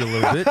hurting me a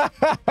little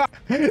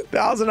bit.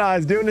 Thousand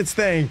Eyes doing its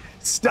thing.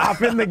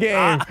 Stopping the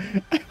game.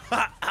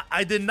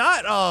 I did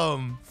not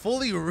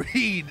fully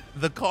read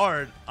the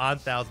card on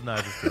Thousand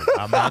Eyes Restrict.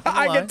 I'm not gonna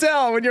lie. I can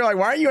tell when you're like,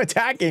 why are you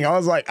attacking? I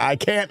was like, I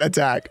can't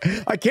attack.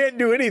 I can't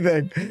do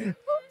anything.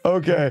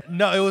 Okay.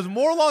 No, it was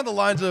more along the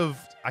lines of,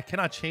 I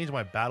cannot change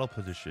my battle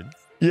position.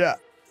 Yeah.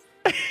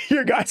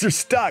 Your guys are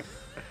stuck.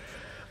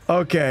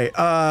 Okay,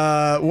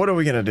 what are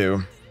we gonna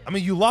do? I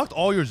mean, you locked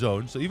all your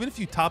zones, so even if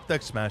you top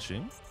deck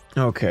smashing.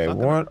 Okay,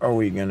 what are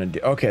we gonna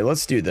do? Okay,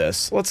 let's do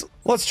this.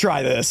 Let's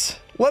try this.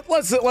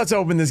 Let's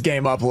open this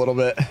game up a little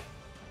bit.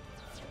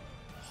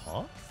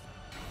 Huh?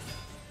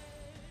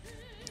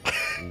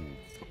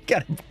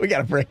 We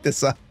gotta break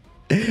this up.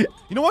 You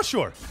know what?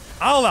 Sure,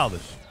 I'll allow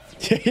this.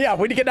 Yeah,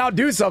 we can now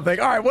do something.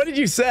 All right, what did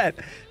you set?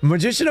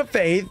 Magician of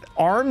Faith,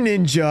 Arm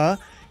Ninja,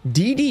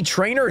 DD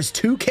Trainer is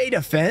 2K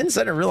defense.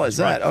 I didn't realize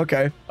that.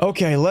 Okay.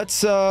 Okay,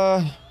 let's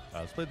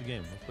play the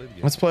game.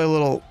 Let's play a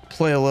little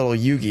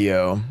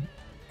Yu-Gi-Oh.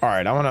 All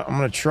right, I'm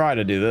gonna try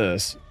to do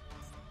this.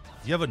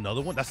 You have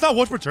another one? That's not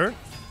once per turn.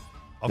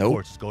 Of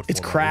course, it's going.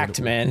 It's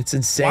cracked, man. It's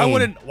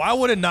insane. Why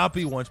would it not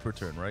be once per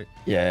turn, right?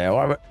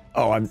 Yeah.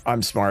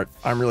 I'm smart.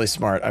 I'm really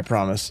smart. I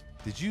promise.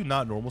 Did you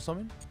not normal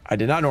summon? I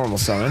did not normal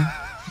summon.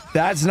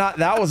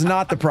 That was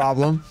not the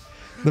problem.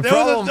 There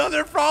was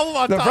another problem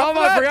on top of that. The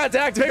problem, I forgot to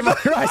activate my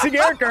rising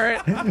air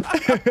current.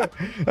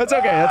 That's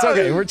okay. That's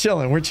okay. We're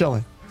chilling. We're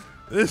chilling.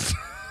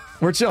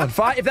 We're chilling.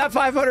 If that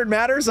 500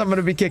 matters, I'm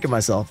gonna be kicking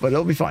myself, but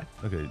it'll be fine.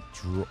 Okay.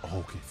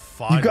 Okay.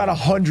 Fine. You've got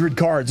 100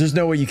 cards. There's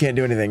no way you can't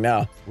do anything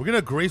now. We're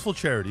gonna Graceful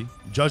Charity.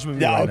 Judgment.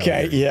 Yeah.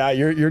 Okay. Yeah.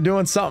 You're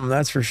doing something.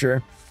 That's for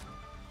sure.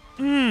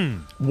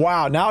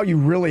 Wow. Now you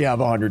really have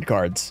 100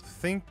 cards.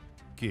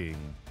 Thinking.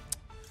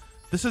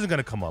 This isn't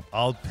gonna come up.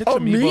 I'll pitch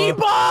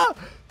Amoeba.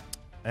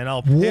 And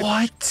I'll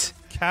pitch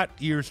Cat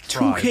Ears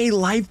Tribe. 2K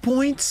life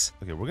points?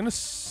 Okay, we're gonna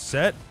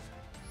set.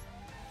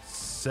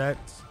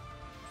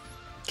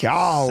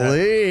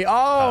 Golly.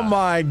 Oh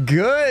my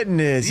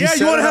goodness. Yeah,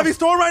 you want a heavy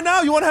storm right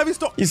now? You want a heavy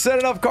storm? You set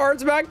enough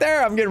cards back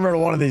there? I'm getting rid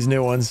of one of these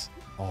new ones.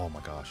 Oh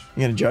my gosh.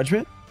 You got a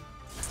judgment?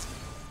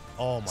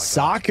 Oh my gosh.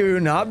 Saku,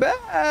 not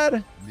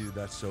bad. Dude,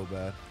 that's so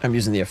bad. I'm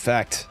using the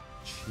effect.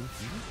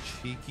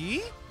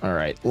 Cheeky? All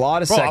right, a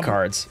lot of set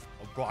cards.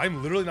 Bro,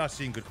 I'm literally not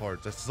seeing good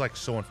cards. That's like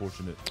so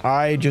unfortunate.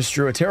 I just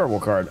drew a terrible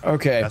card.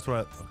 Okay. That's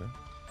what okay.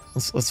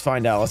 Let's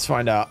find out. Let's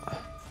find out.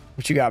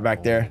 What you got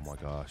back there? Oh my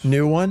gosh.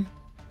 New one?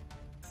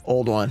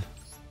 Old one?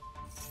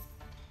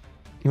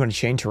 You want to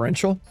chain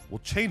torrential? We'll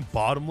chain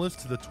bottomless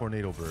to the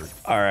tornado bird.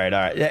 All right,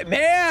 all right. Yeah,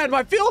 man,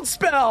 my field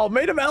spell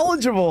made him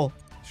eligible.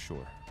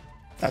 Sure.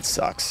 That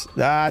sucks.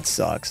 That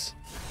sucks.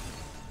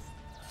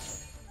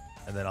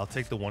 And then I'll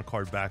take the one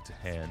card back to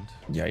hand.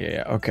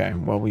 Yeah. Okay.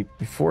 Well, we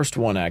forced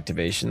one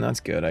activation. That's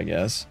good, I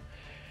guess.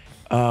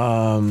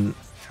 All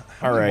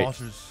right.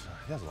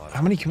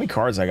 How many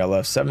cards I got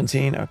left?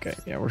 17? Okay.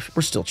 Yeah, we're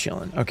still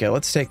chilling. Okay,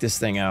 let's take this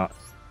thing out.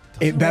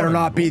 It better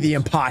not be the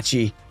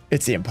Impachi.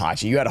 It's the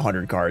Impachi. You had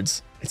 100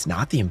 cards. It's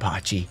not the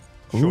Impachi.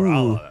 Sure,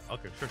 Ooh.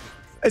 okay, sure.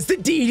 It's the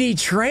DD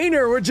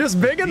Trainer. We're just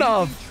big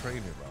enough. DD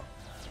Trainer,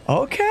 bro.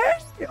 Okay.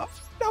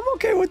 I'm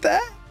okay with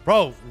that.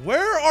 Bro,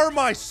 where are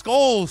my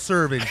skull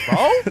servings,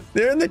 bro?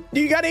 They're in the.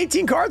 You got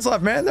 18 cards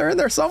left, man. They're in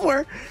there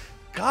somewhere.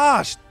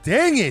 Gosh,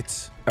 dang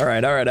it. All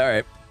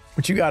right.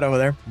 What you got over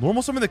there?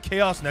 Normal summon the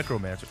Chaos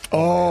Necromancer.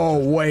 Oh,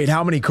 wait.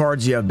 How many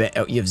cards do you have?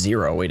 Oh, you have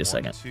 0. Wait a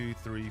second. 1, 2,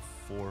 3,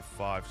 4,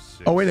 5,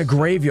 6. Oh, in the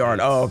graveyard.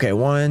 Oh, okay.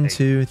 1,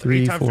 2,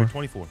 3, 4.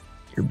 24.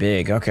 You're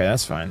big. Okay,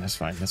 that's fine. That's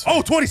fine. That's fine.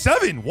 Oh,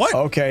 27. What?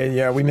 Okay,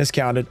 yeah, we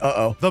miscounted.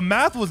 Uh-oh. The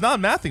math was not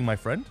mathing, my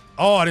friend.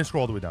 Oh, I didn't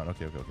scroll all the way down.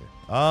 Okay.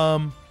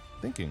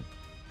 Thinking.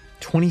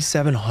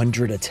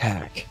 2,700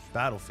 attack.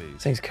 Battle phase.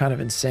 This thing's kind of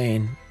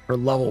insane for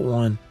level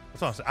 1.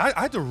 That's what I'm saying.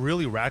 I had to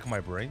really rack my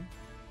brain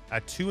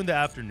at 2 in the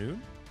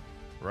afternoon,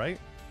 right?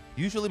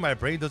 Usually my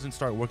brain doesn't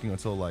start working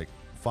until like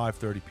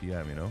 5:30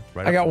 p.m., you know?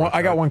 Right.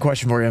 I got one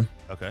question for you.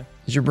 Okay.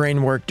 Does your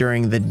brain work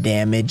during the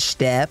damage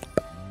step?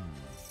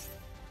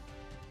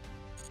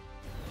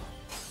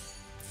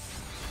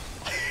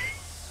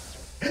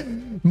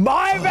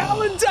 My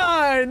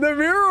Valentine, the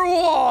mirror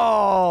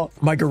wall.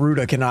 My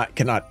Garuda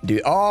cannot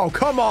do. Oh,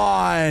 come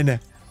on.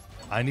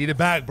 I need it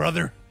back,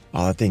 brother.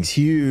 Oh, that thing's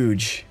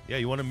huge. Yeah,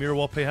 you want a mirror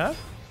wall pay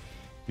half?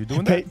 You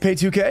doing Pay that?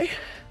 2K?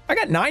 I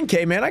got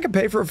 9K, man. I can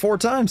pay for it 4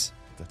 times.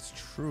 That's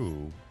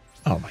true.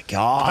 Oh my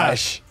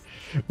gosh.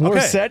 More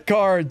set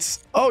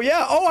cards. Oh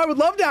yeah. Oh, I would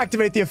love to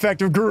activate the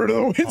effect of Garuda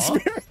the Wind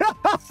Spirit.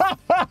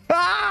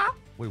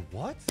 Wait,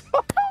 what?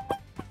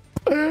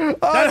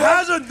 That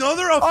has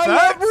another effect? I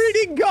love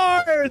reading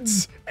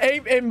cards.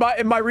 In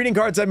my reading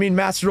cards, I mean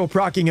Master Duel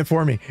procking it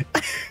for me.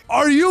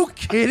 Are you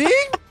kidding?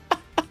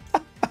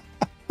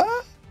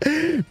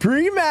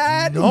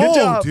 Pre-mat. No, good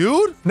job,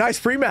 dude. Nice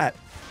pre-mat.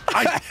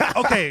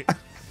 Okay.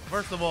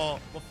 First of all,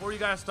 before you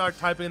guys start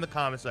typing in the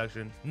comment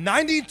section,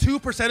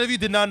 92% of you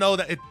did not know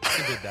that it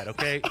did that,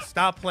 okay?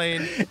 Stop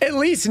playing. At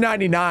least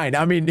 99.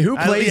 I mean, who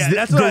plays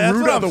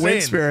Garuda the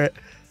Wind Spirit?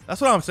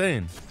 That's what I'm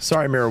saying.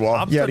 Sorry, Mirror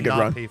Wall. You had a good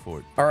run. Pay for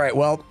it. All right,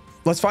 well,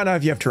 let's find out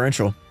if you have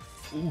torrential.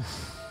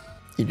 Oof.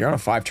 You're on a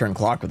 5-turn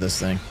clock with this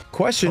thing.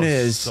 Question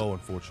is, so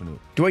unfortunate.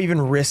 Do I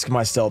even risk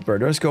my stealth bird?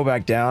 Do I just go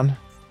back down?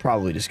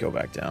 Probably just go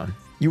back down.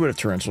 You would have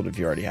torrentialed if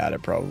you already had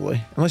it, probably.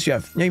 Unless you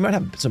have, you might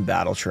have some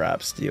battle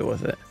traps to deal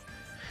with it.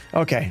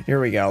 Okay, here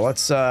we go.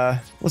 Let's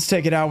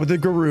take it out with the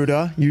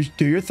Garuda. You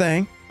do your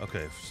thing.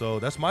 Okay, so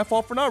that's my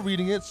fault for not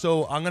reading it.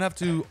 So I'm gonna have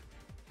to,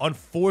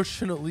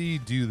 unfortunately,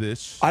 do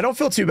this. I don't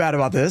feel too bad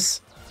about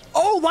this.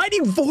 Oh,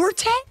 lightning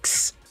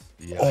vortex!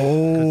 Yeah.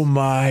 Oh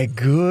my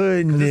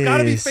goodness! It's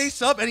gotta be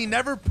face up, and he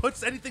never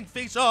puts anything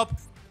face up.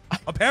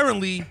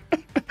 Apparently,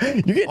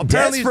 you get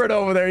desperate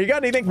over there. You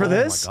got anything for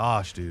this? Oh my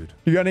gosh, dude!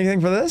 You got anything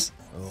for this?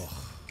 Ugh.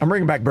 I'm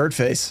bringing back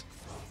Birdface.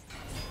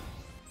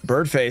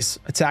 Birdface,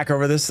 attack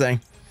over this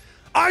thing.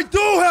 I do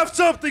have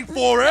something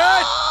for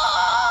it!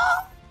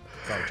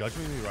 Sorry, judge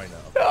me right now.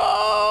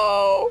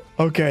 No!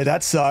 Okay,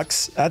 that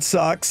sucks. That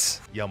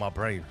sucks. Yo, my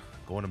brain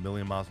going a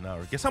million miles an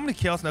hour. Guess how many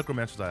Chaos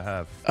Necromancers I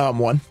have?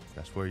 1.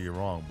 That's where you're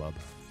wrong, bub.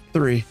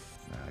 3.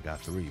 Nah, I got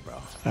 3, bro.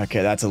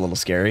 Okay, that's a little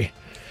scary.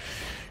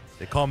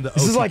 They call him the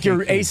This is like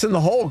your ace in the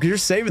hole because you're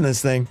saving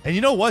this thing. And you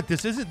know what?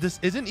 This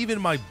isn't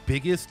even my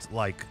biggest,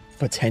 like...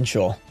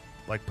 Potential.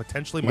 Like,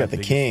 potentially you my got the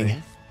biggest king.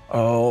 thing.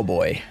 Oh,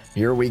 boy.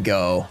 Here we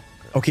go.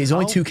 Okay, he's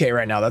only 2K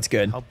right now. That's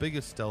good. How big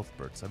is Stealth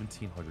Bird?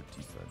 1,700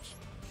 defense.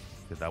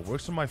 Yeah, that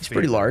works in my favor. He's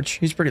pretty large.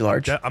 He's pretty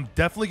large. I'm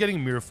definitely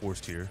getting Mirror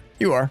Forced here.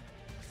 You are.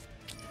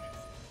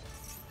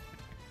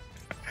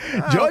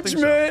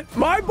 Judgment! So.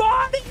 My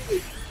body!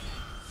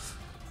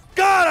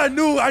 God, I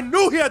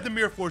knew he had the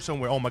Mirror Force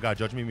somewhere. Oh my God,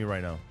 judgment me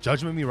right now.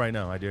 Judgment me right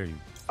now. I dare you.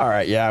 All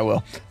right, yeah, I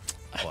will.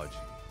 Fudge.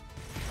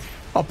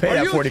 I'll pay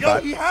that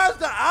 45. Yo, he has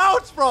the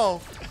outs, bro.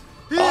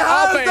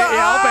 I'll pay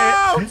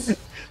it.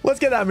 Let's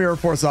get that Mirror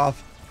Force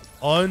off.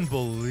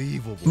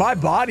 Unbelievable. My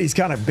body's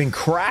kind of been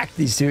cracked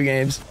these 2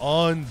 games.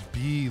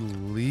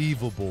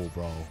 Unbelievable,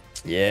 bro.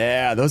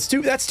 Yeah, that's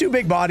 2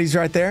 big bodies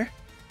right there.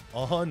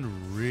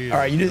 Unreal. All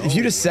right, if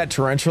you just set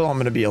torrential, I'm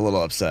gonna be a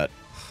little upset.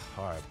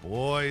 All right,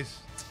 boys.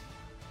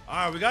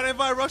 All right, we gotta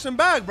invite Russian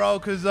back, bro,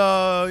 because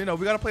you know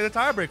we gotta play the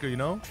tiebreaker. You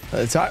know.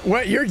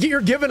 What?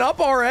 You're giving up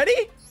already?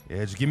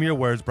 Yeah, just give me your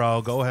words,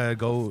 bro. Go ahead,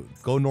 go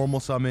normal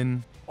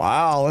summon.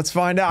 Wow, let's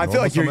find out. I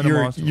feel like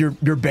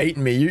you're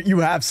baiting me. You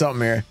have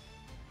something here.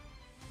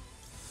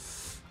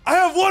 I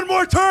have 1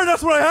 more turn.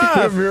 That's what I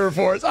have. Mirror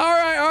Force. All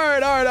right.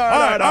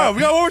 We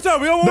got 1 more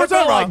time. We got 1 more time. That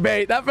felt like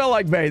bait. That felt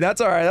like bait.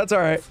 That's all right. That's all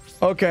right.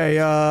 Okay.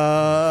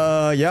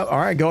 Yep. All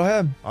right. Go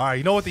ahead. All right.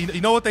 You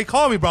know what they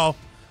call me, bro?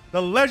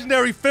 The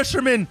legendary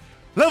fisherman,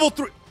 level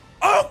 3.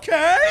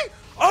 Okay.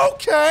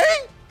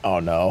 Oh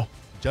no.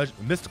 Judge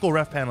mystical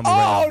ref panel me right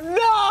now.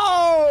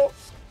 Oh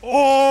no!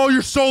 Oh,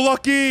 you're so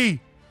lucky.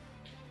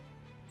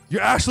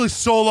 You're actually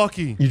so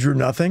lucky. You drew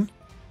nothing.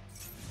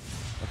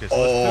 Okay. So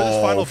let's do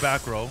this final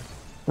back row.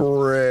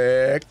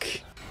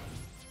 Frick.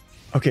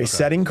 Okay,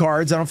 setting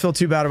cards. I don't feel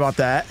too bad about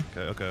that.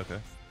 Okay.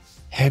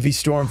 Heavy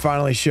Storm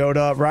finally showed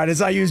up, right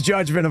as I used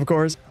Judgment, of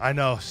course. I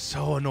know,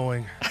 so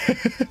annoying.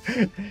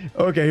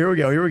 Okay, here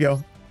we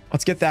go.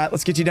 Let's get that.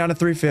 Let's get you down to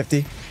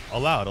 350.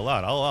 Allowed.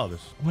 I'll allow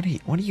this. What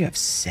do you have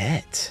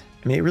set?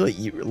 I mean,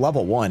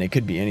 level 1, it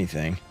could be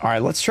anything. All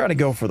right, let's try to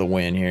go for the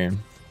win here.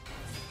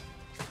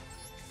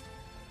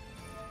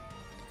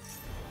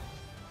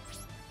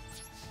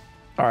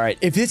 All right,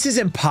 if this is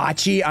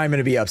Impachi, I'm going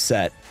to be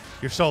upset.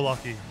 You're so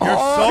lucky. You're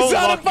so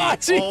lucky.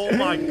 Impachi. Oh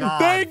my God.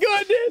 Thank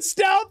goodness,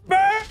 Stealth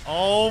Bird.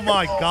 Oh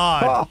my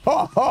God.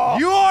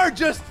 You are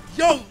just,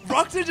 Yo,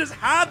 Ruxin just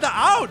had the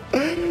out,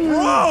 bro.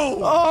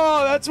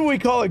 Oh, that's what we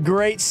call a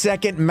great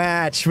second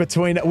match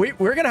between.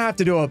 We're gonna have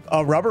to do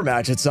a rubber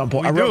match at some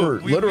point.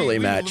 Literally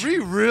match. We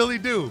really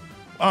do.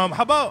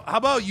 How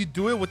about you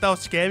do it without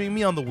scamming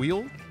me on the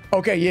wheel?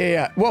 Okay,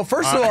 yeah. Well,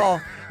 first of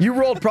all, you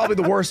rolled probably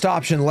the worst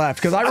option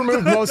left because I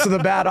removed most of the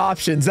bad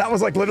options. That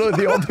was like literally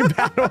the only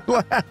bad one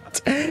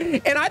left.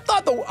 And I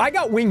thought I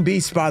got Wing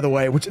Beast, by the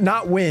way, which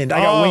not Wind.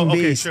 I got Wing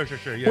Beast,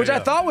 sure. Yeah, which I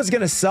thought was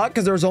gonna suck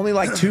because there was only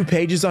like 2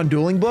 pages on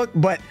Dueling Book,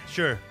 but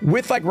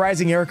with like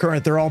Rising Air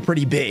Current, they're all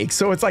pretty big,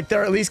 so it's like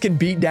they're at least can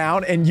beat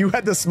down. And you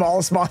had the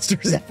smallest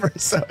monsters ever,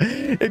 so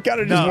it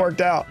kind of just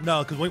worked out.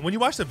 No, because when you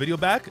watch the video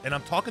back, and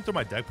I'm talking through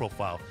my deck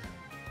profile.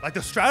 Like,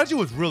 the strategy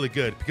was really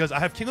good because I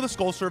have King of the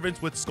Skull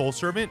Servants with Skull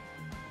Servant,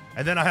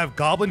 and then I have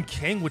Goblin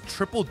King with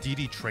triple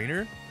DD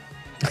Trainer.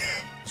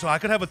 So I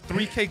could have a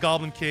 3K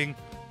Goblin King,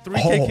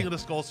 3K King of the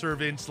Skull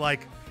Servants,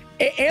 like...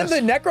 And the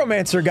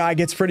Necromancer guy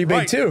gets pretty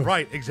big too.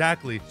 Right,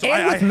 exactly. So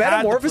and with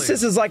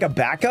Metamorphosis as like a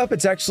backup,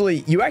 it's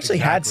actually, you actually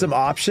had some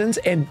options.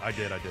 And I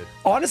did.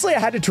 Honestly, I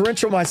had to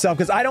torrential myself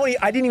because I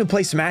didn't even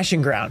play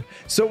Smashing Ground.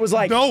 So it was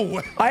like,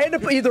 I had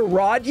to either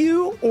rod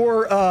you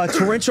or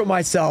torrential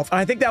myself. And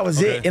I think that was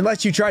it,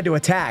 unless you tried to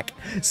attack.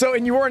 So,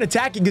 and you weren't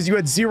attacking because you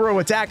had 0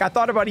 attack. I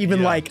thought about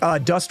even like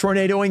Dust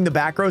Tornadoing the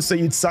back row so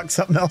you'd suck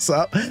something else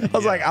up. I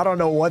was like, I don't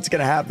know what's going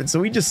to happen. So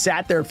we just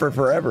sat there for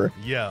forever.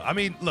 Yeah, I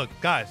mean, look,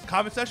 guys,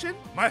 comment section.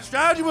 My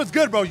strategy was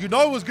good, bro. You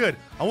know it was good.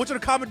 I want you to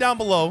comment down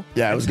below.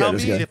 Yeah, it was good.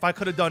 Tell me if I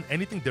could have done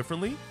anything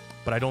differently,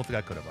 but I don't think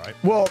I could have, all right?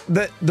 Well,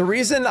 the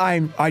reason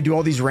I do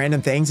all these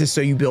random things is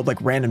so you build like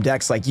random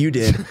decks like you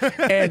did.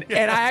 and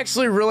I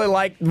actually really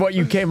liked what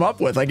you came up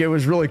with. Like, it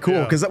was really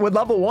cool because with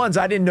level 1s,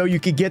 I didn't know you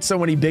could get so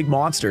many big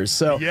monsters.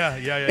 So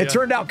it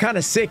turned out kind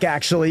of sick,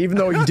 actually, even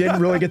though you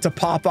didn't really get to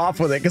pop off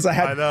with it because I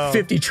had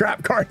 50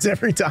 trap cards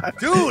every time.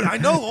 Dude, I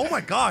know. Oh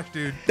my gosh,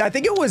 dude. I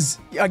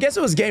guess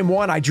it was game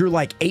 1. I drew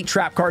like 8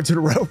 trap cards in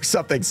a row or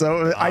something.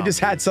 So I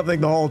just had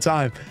something the whole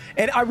time.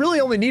 And I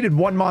really only needed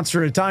 1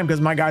 monster at a time because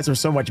my guys are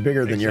so much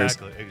bigger than yours.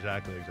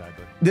 Exactly.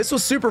 This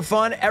was super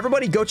fun.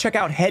 Everybody go check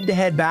out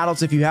head-to-head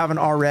battles if you haven't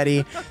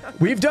already.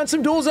 We've done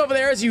some duels over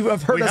there, as you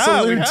have heard us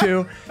allude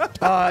to.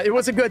 It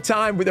was a good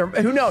time.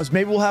 Who knows?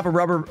 Maybe we'll have a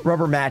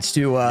rubber match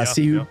to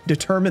see who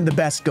determine the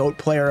best GOAT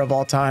player of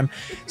all time.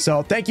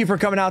 So thank you for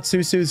coming out,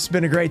 Susu. It's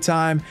been a great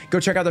time. Go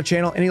check out their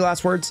channel. Any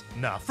last words?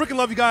 Nah, freaking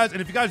love you guys.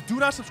 And if you guys do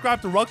not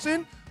subscribe to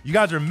Ruxin, you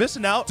guys are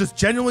missing out. Just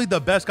genuinely the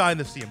best guy in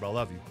the scene, bro.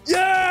 Love you.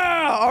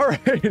 Yeah! All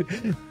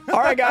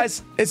right,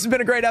 guys. This has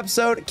been a great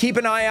episode. Keep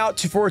an eye out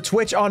for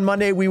Twitch on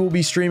Monday. We will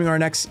be streaming our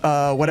next,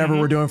 whatever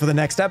we're doing for the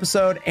next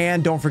episode.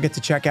 And don't forget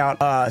to check out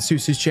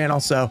Susu's channel.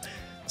 So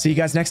see you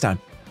guys next time.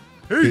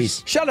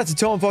 Peace. Shout out to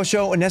Toinfo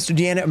Show, Ernesto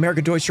Deanna,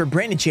 America Deutscher,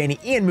 Brandon Chaney,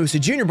 Ian Musa,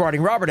 Junior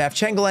Barding, Robert F.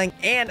 Chengalang,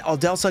 and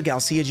Aldelsa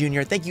Garcia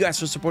Jr. Thank you guys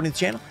for supporting the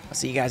channel. I'll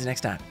see you guys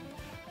next time.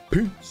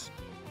 Peace.